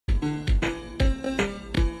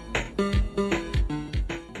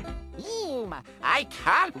I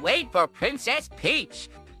can't wait for Princess Peach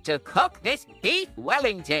to cook this beef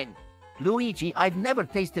Wellington. Luigi, I've never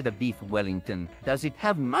tasted a beef Wellington. Does it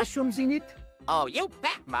have mushrooms in it? Oh, you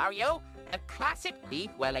bet, Mario. A classic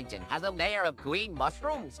beef Wellington has a layer of green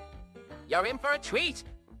mushrooms. You're in for a treat.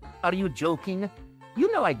 Are you joking?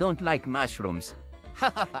 You know I don't like mushrooms.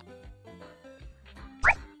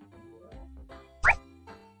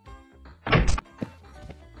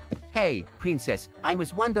 Hey, Princess, I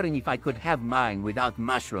was wondering if I could have mine without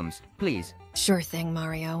mushrooms, please. Sure thing,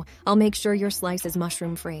 Mario. I'll make sure your slice is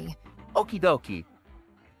mushroom-free. Okie dokie.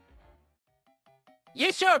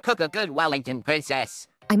 You sure cook a good Wellington, Princess.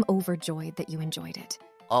 I'm overjoyed that you enjoyed it.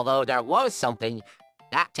 Although there was something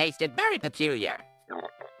that tasted very peculiar.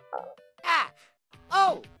 Ah!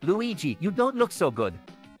 Oh! Luigi, you don't look so good.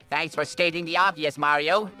 Thanks for stating the obvious,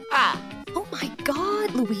 Mario. Ah! Oh my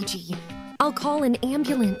god, Luigi. I'll call an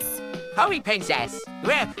ambulance. Hurry, Princess!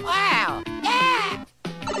 Wow! Yeah!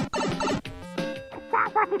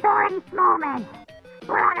 Sounds like it's already snowman.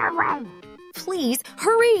 We're on our way. Please,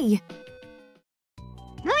 hurry!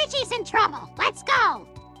 Luigi's in trouble. Let's go.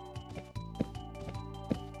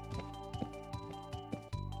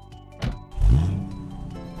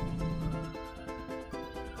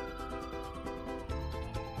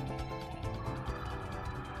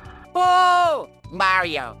 Oh!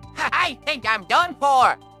 Mario, I think I'm done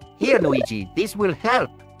for. Here, Luigi, this will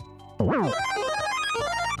help.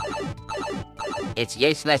 It's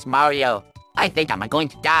useless, Mario. I think I'm going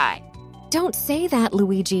to die. Don't say that,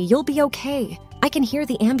 Luigi. You'll be okay. I can hear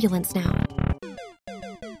the ambulance now.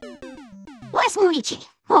 Where's Luigi?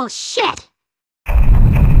 Oh, shit.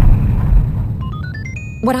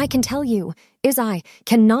 What I can tell you is I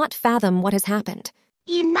cannot fathom what has happened.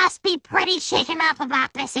 You must be pretty shaken up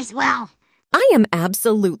about this as well. I am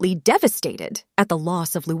absolutely devastated at the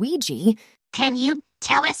loss of Luigi. Can you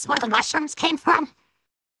tell us where the mushrooms came from?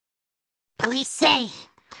 Police say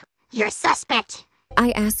you're a suspect.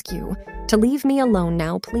 I ask you to leave me alone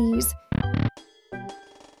now, please.